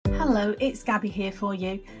Hello, it's Gabby here for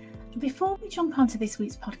you. Before we jump onto this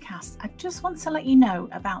week's podcast, I just want to let you know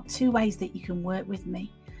about 2 ways that you can work with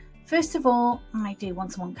me. First of all, I do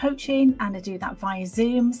one-to-one coaching and I do that via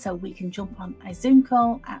Zoom, so we can jump on a Zoom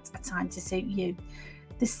call at a time to suit you.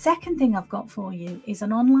 The second thing I've got for you is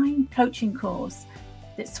an online coaching course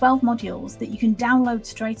that's 12 modules that you can download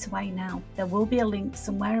straight away now. There will be a link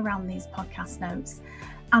somewhere around these podcast notes.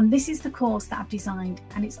 And this is the course that I've designed,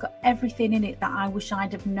 and it's got everything in it that I wish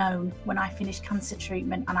I'd have known when I finished cancer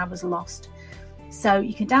treatment and I was lost. So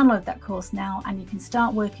you can download that course now and you can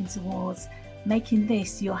start working towards making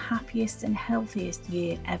this your happiest and healthiest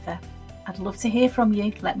year ever. I'd love to hear from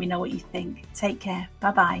you. Let me know what you think. Take care.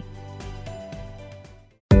 Bye-bye.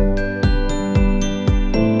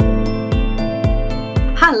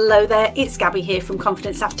 Hello there, it's Gabby here from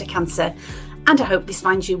Confidence After Cancer, and I hope this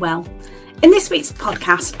finds you well. In this week's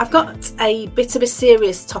podcast, I've got a bit of a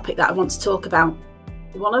serious topic that I want to talk about.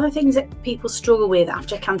 One of the things that people struggle with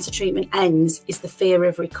after cancer treatment ends is the fear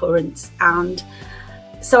of recurrence. And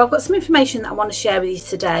so I've got some information that I want to share with you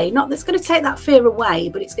today. Not that's going to take that fear away,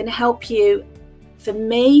 but it's going to help you. For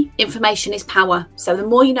me, information is power. So the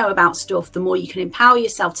more you know about stuff, the more you can empower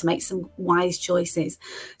yourself to make some wise choices.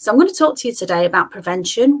 So I'm going to talk to you today about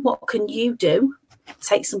prevention. What can you do?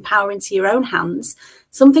 Take some power into your own hands.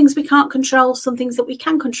 Some things we can't control, some things that we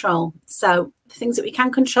can control. So the things that we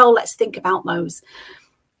can control, let's think about those.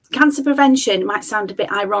 Cancer prevention might sound a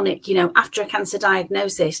bit ironic, after a cancer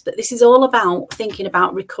diagnosis, but this is all about thinking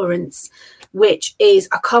about recurrence, which is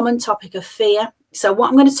a common topic of fear. So what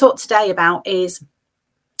I'm going to talk today about is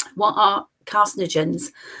what are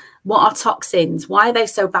carcinogens? What are toxins? Why are they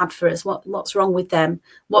so bad for us? What's wrong with them?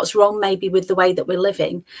 What's wrong maybe with the way that we're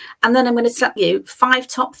living? And then I'm going to tell you 5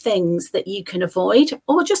 top things that you can avoid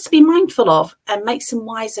or just to be mindful of and make some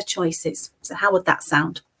wiser choices. So how would that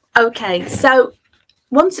sound? Okay, so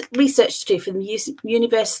one research study from the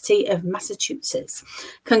University of Massachusetts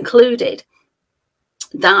concluded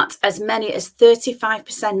that as many as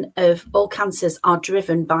 35% of all cancers are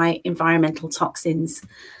driven by environmental toxins.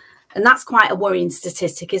 And that's quite a worrying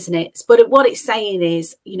statistic, isn't it? But what it's saying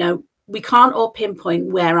is, we can't all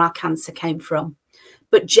pinpoint where our cancer came from.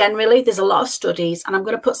 But generally, there's a lot of studies, and I'm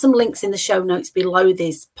going to put some links in the show notes below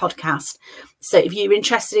this podcast. So if you're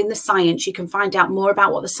interested in the science, you can find out more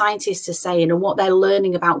about what the scientists are saying and what they're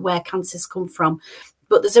learning about where cancers come from.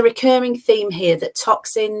 But there's a recurring theme here that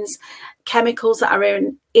toxins, chemicals that are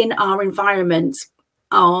in our environment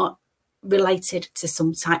are related to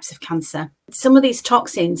some types of cancer. Some of these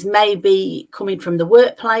toxins may be coming from the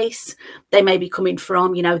workplace, they may be coming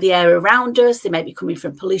from, the air around us, they may be coming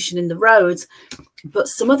from pollution in the roads, but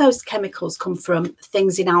some of those chemicals come from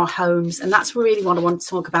things in our homes. And that's really what I want to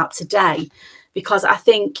talk about today, because I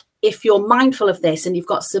think if you're mindful of this and you've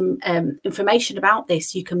got some information about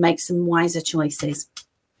this, you can make some wiser choices.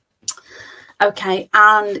 Okay,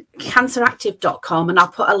 and canceractive.com, and I'll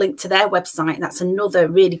put a link to their website. That's another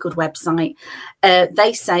really good website.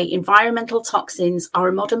 They say environmental toxins are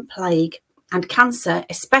a modern plague, and cancer,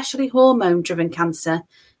 especially hormone-driven cancer,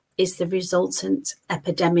 is the resultant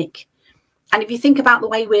epidemic. And if you think about the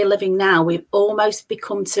way we're living now, we've almost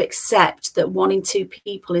become to accept that 1 in 2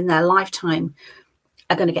 people in their lifetime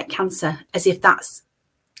are going to get cancer, as if that's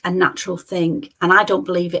a natural thing. And I don't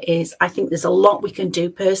believe it is. I think there's a lot we can do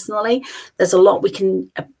personally. There's a lot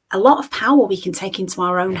of power we can take into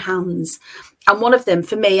our own hands. And one of them,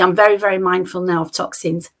 for me, I'm very, very mindful now of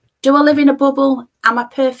toxins. Do I live in a bubble? Am I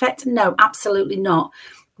perfect? No, absolutely not.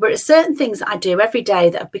 But there are certain things that I do every day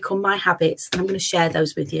that have become my habits, and I'm going to share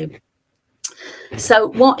those with you. So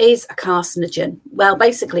what is a carcinogen? Well,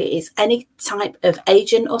 basically, it's any type of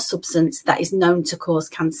agent or substance that is known to cause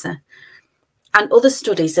cancer. And other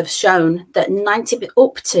studies have shown that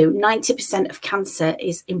up to 90% of cancer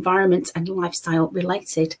is environment and lifestyle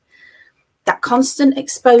related. That constant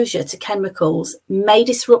exposure to chemicals may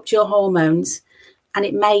disrupt your hormones, and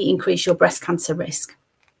it may increase your breast cancer risk.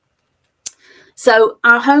 So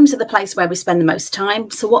our homes are the place where we spend the most time.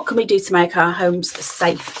 So what can we do to make our homes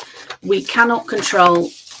safe? We cannot control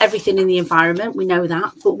everything in the environment. We know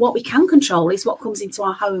that. But what we can control is what comes into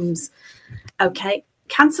our homes. Okay.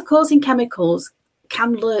 Cancer-causing chemicals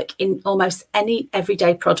can lurk in almost any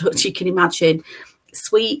everyday product you can imagine.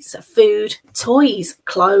 Sweets, food, toys,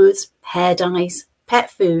 clothes, hair dyes,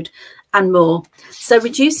 pet food, and more. So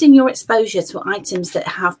reducing your exposure to items that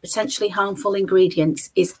have potentially harmful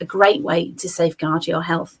ingredients is a great way to safeguard your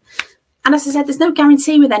health. And as I said, there's no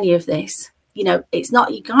guarantee with any of this. It's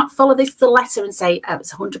not, you can't follow this to the letter and say, oh,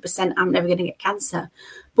 it's 100%, I'm never going to get cancer.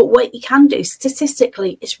 But what you can do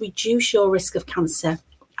statistically is reduce your risk of cancer.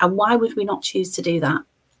 And why would we not choose to do that?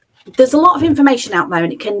 there's a lot of information out there,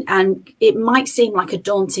 and it might seem like a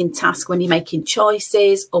daunting task when you're making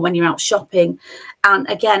choices or when you're out shopping. And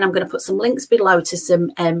again, I'm going to put some links below to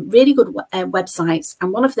some really good websites,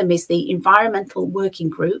 and one of them is the Environmental Working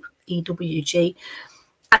Group, EWG,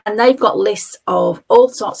 and they've got lists of all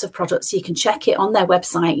sorts of products. You can check it on their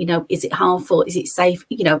website. You know, is it harmful? Is it safe?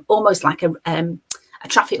 You know, almost like a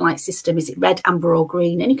traffic light system. Is it red, amber, or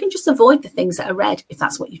green? And you can just avoid the things that are red if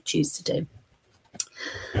that's what you choose to do.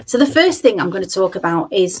 So the first thing I'm going to talk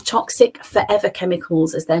about is toxic forever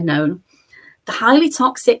chemicals, as they're known. The highly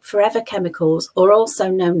toxic forever chemicals, or also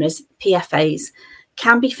known as PFAs,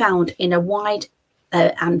 can be found in a wide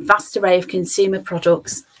and vast array of consumer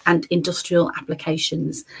products and industrial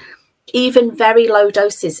applications. Even very low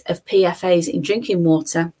doses of PFAs in drinking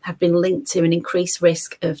water have been linked to an increased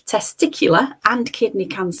risk of testicular and kidney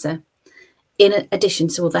cancer, in addition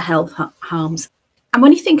to other health harms. And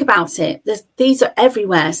when you think about it, these are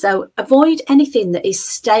everywhere. So avoid anything that is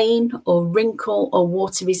stain or wrinkle or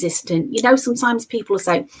water resistant. You know, sometimes people will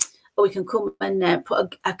say, oh, we can come and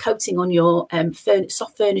put a coating on your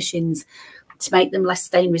soft furnishings to make them less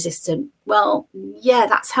stain resistant. Well, yeah,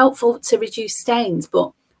 that's helpful to reduce stains,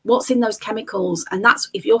 but what's in those chemicals? And that's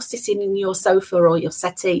if you're sitting in your sofa or your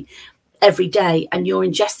settee every day and you're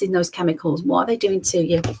ingesting those chemicals, what are they doing to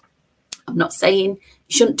you? I'm not saying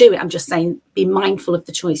you shouldn't do it. I'm just saying be mindful of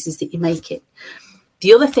the choices that you make it.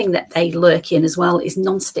 The other thing that they lurk in as well is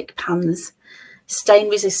non-stick pans,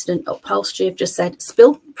 stain-resistant upholstery, I've just said,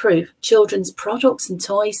 spill-proof children's products and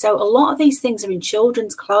toys. So a lot of these things are in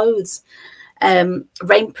children's clothes,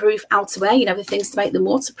 rainproof outerwear, you know, the things to make them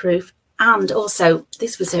waterproof. And also,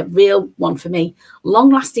 this was a real one for me,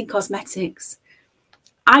 long-lasting cosmetics.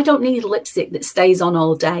 I don't need a lipstick that stays on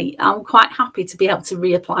all day. I'm quite happy to be able to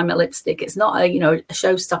reapply my lipstick. It's not a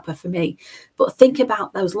showstopper for me. But think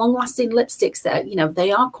about those long-lasting lipsticks that,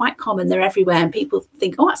 they are quite common. They're everywhere. And people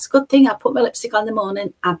think, oh, that's a good thing. I put my lipstick on in the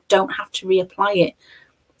morning. I don't have to reapply it.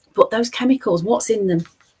 But those chemicals, what's in them?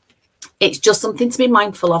 It's just something to be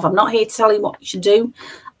mindful of. I'm not here to tell you what you should do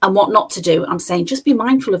and what not to do. I'm saying just be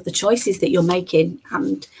mindful of the choices that you're making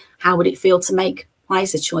and how would it feel to make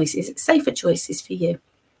wiser choices, safer choices for you.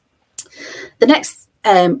 The next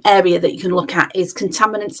area that you can look at is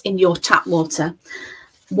contaminants in your tap water.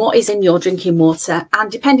 What is in your drinking water?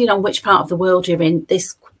 And depending on which part of the world you're in,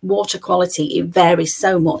 this water quality, it varies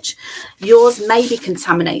so much. Yours may be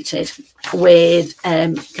contaminated with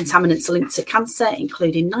contaminants linked to cancer,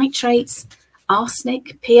 including nitrates,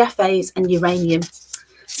 arsenic, PFAs, and uranium.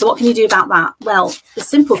 So what can you do about that? Well, the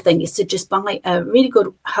simple thing is to just buy a really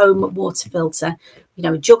good home water filter,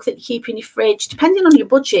 a jug that you keep in your fridge. Depending on your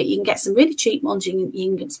budget, you can get some really cheap ones.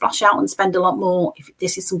 You can splash out and spend a lot more if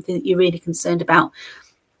this is something that you're really concerned about.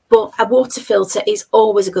 But a water filter is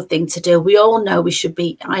always a good thing to do. We all know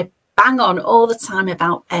I bang on all the time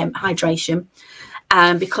about hydration,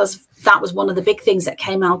 because that was one of the big things that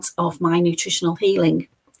came out of my nutritional healing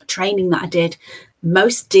training that I did.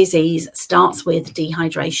 Most disease starts with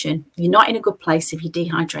dehydration. You're not in a good place if you're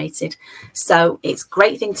dehydrated. So it's a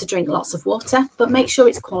great thing to drink lots of water, but make sure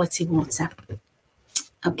it's quality water.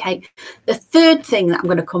 Okay. The third thing that I'm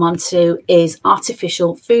going to come on to is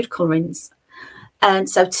artificial food colorings. And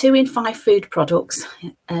so 2 in 5 food products,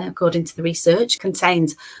 according to the research,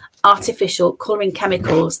 contains artificial colouring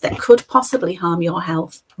chemicals that could possibly harm your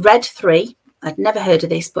health. Red 3, I'd never heard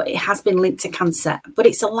of this, but it has been linked to cancer. But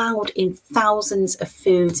it's allowed in thousands of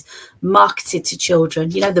foods marketed to children.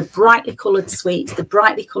 The brightly coloured sweets, the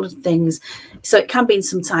brightly coloured things. So it can be in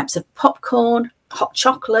some types of popcorn, hot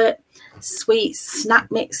chocolate, sweets,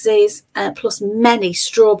 snack mixes, plus many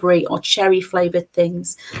strawberry or cherry flavoured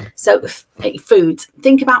things. So foods,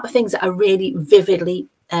 think about the things that are really vividly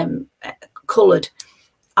coloured.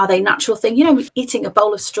 Are they natural thing? Eating a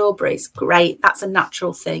bowl of strawberries, great, that's a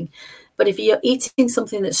natural thing. But if you're eating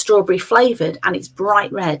something that's strawberry flavoured and it's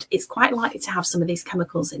bright red, it's quite likely to have some of these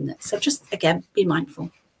chemicals in it. So just, again, be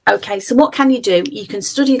mindful. Okay, so what can you do? You can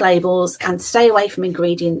study labels and stay away from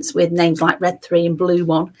ingredients with names like Red 3 and Blue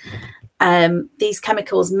 1. These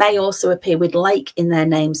chemicals may also appear with lake in their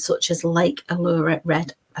names, such as Lake Allura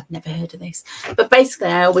Red. I've never heard of this. But basically,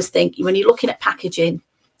 I always think when you're looking at packaging,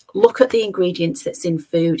 look at the ingredients that's in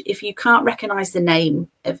food. If you can't recognise the name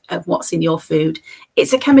of what's in your food,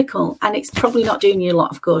 it's a chemical and it's probably not doing you a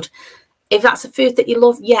lot of good. If that's a food that you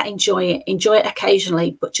love, yeah, enjoy it. Enjoy it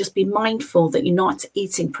occasionally, but just be mindful that you're not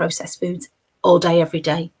eating processed foods all day, every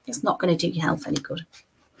day. It's not going to do your health any good.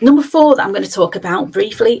 Number 4 that I'm going to talk about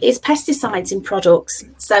briefly is pesticides in products.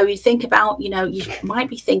 So you think about, you might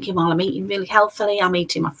be thinking, well, I'm eating really healthily. I'm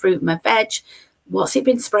eating my fruit and my veg. What's it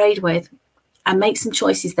been sprayed with? and make some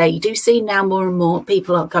choices there. You do see now more and more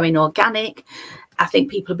people are going organic. I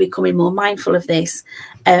think people are becoming more mindful of this.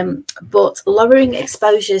 But lowering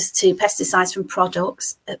exposures to pesticides from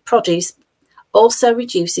produce also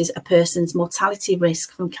reduces a person's mortality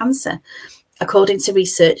risk from cancer, according to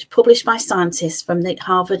research published by scientists from the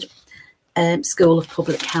Harvard School of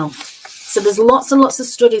Public Health. So there's lots and lots of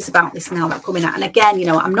studies about this now that are coming out. And again, you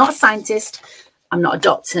know, I'm not a scientist, I'm not a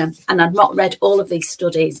doctor, and I've not read all of these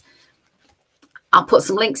studies. I'll put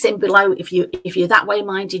some links in below. If you're that way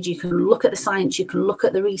minded, you can look at the science, you can look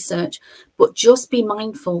at the research, but just be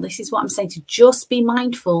mindful. This is what I'm saying, to just be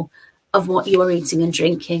mindful of what you are eating and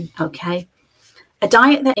drinking, okay? A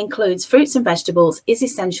diet that includes fruits and vegetables is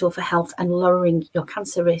essential for health and lowering your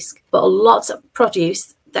cancer risk. But a lot of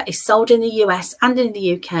produce that is sold in the US and in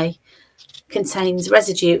the UK contains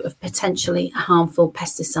residue of potentially harmful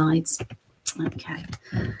pesticides. Okay.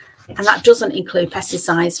 And that doesn't include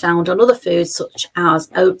pesticides found on other foods such as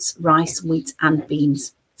oats, rice, wheat and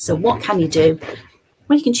beans. So what can you do?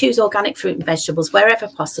 Well, you can choose organic fruit and vegetables wherever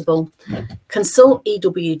possible. Consult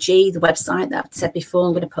EWG, the website that I've said before.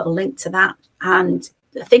 I'm going to put a link to that. And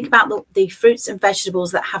think about the fruits and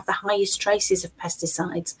vegetables that have the highest traces of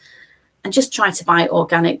pesticides. And just try to buy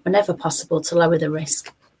organic whenever possible to lower the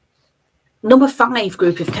risk. Number 5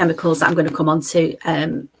 group of chemicals that I'm going to come on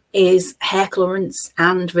to is hair colorants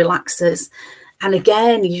and relaxers. And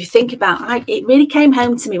again, you think about, it really came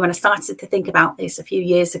home to me when I started to think about this a few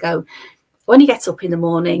years ago. When you get up in the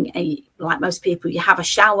morning, and like most people, you have a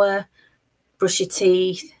shower, brush your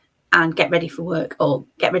teeth and get ready for work or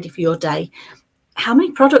get ready for your day. How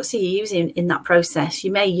many products are you using in that process?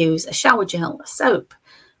 You may use a shower gel, a soap,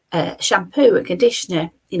 a shampoo, a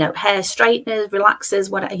conditioner, you know, hair straighteners, relaxers,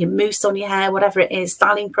 whatever, your mousse on your hair, whatever it is,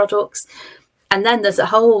 styling products. And then there's a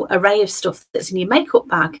whole array of stuff that's in your makeup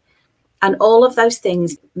bag. And all of those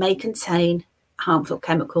things may contain harmful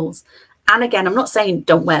chemicals. And again, I'm not saying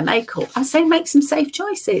don't wear makeup. I'm saying make some safe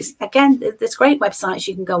choices. Again, there's great websites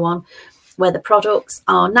you can go on where the products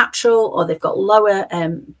are natural or they've got lower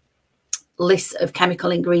lists of chemical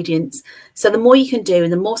ingredients. So the more you can do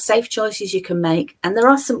and the more safe choices you can make. And there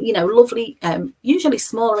are some, you know, lovely, usually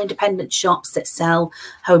smaller independent shops that sell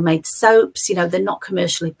homemade soaps. You know, they're not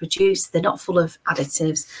commercially produced. They're not full of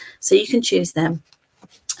additives. So you can choose them.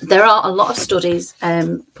 There are a lot of studies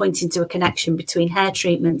pointing to a connection between hair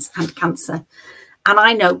treatments and cancer. And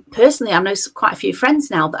I know personally, I know quite a few friends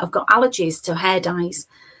now that have got allergies to hair dyes.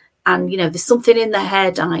 And, you know, there's something in the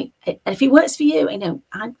hair dye. And if it works for you, you know,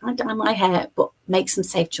 I dye my hair, but make some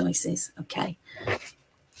safe choices, okay?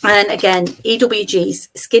 And again, EWG's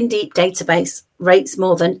Skin Deep database rates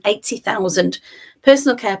more than 80,000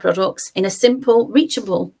 personal care products in a simple,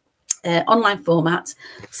 reachable online format.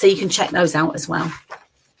 So you can check those out as well.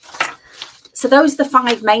 So those are the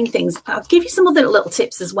 5 main things. I'll give you some other little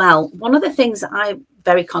tips as well. One of the things that I'm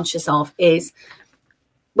very conscious of is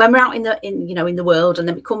when we're out in the world and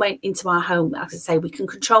then we come into our home, as I say, we can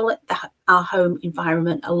control our home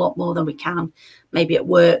environment a lot more than we can maybe at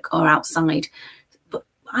work or outside. But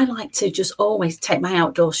I like to just always take my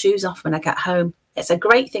outdoor shoes off when I get home. It's a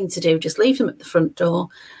great thing to do. Just leave them at the front door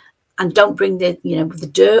and don't bring the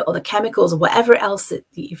dirt or the chemicals or whatever else that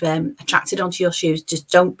you've attracted onto your shoes. Just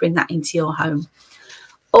don't bring that into your home.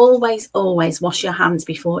 Always, always wash your hands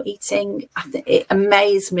before eating. It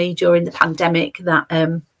amazed me during the pandemic that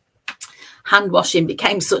hand washing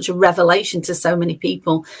became such a revelation to so many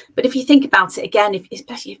people. But if you think about it again,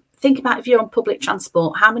 especially think about if you're on public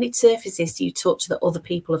transport, how many surfaces do you touch that other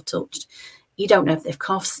people have touched? You don't know if they've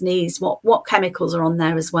coughed, sneezed, what chemicals are on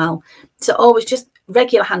there as well. So always just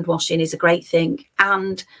regular hand washing is a great thing.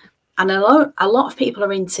 And a lot of people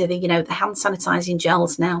are into the hand sanitizing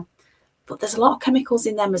gels now. But there's a lot of chemicals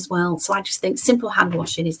in them as well. So I just think simple hand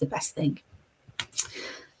washing is the best thing.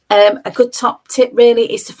 A good top tip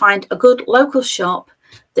really is to find a good local shop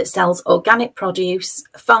that sells organic produce.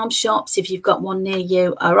 Farm shops, if you've got one near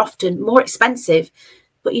you, are often more expensive,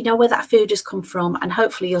 but you know where that food has come from. And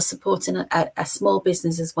hopefully you're supporting a small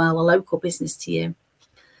business as well, a local business to you.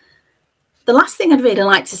 The last thing I'd really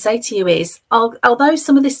like to say to you is, although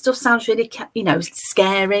some of this stuff sounds really,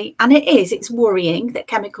 scary, and it's worrying that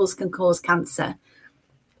chemicals can cause cancer,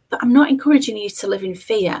 but I'm not encouraging you to live in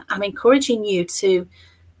fear. I'm encouraging you to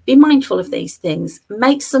be mindful of these things,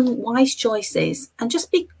 make some wise choices, and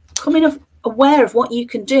just becoming aware of what you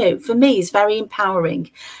can do. For me, is very empowering,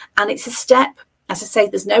 and it's a step. As I say,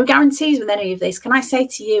 there's no guarantees with any of this. Can I say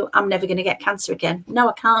to you, I'm never going to get cancer again? No,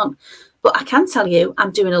 I can't. But I can tell you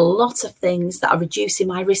I'm doing a lot of things that are reducing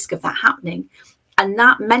my risk of that happening. And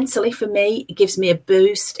that mentally for me, it gives me a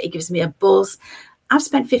boost. It gives me a buzz. I've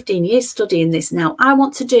spent 15 years studying this now. I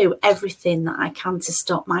want to do everything that I can to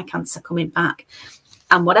stop my cancer coming back.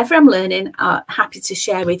 And whatever I'm learning, I'm happy to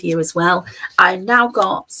share with you as well. I've now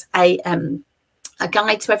got a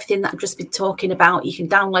guide to everything that I've just been talking about. You can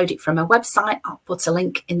download it from my website. I'll put a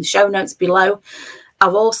link in the show notes below.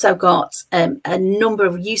 I've also got a number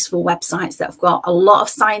of useful websites that have got a lot of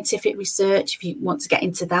scientific research if you want to get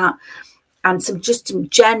into that, and some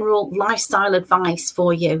general lifestyle advice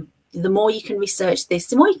for you. The more you can research this,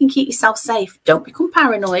 the more you can keep yourself safe. Don't become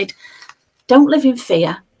paranoid. Don't live in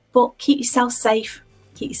fear, but keep yourself safe.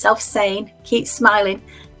 Keep yourself sane, keep smiling.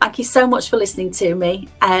 Thank you so much for listening to me.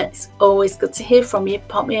 It's always good to hear from you.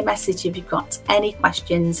 Pop me a message if you've got any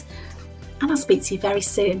questions, and I'll speak to you very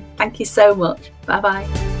soon. Thank you so much.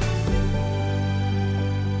 Bye-bye.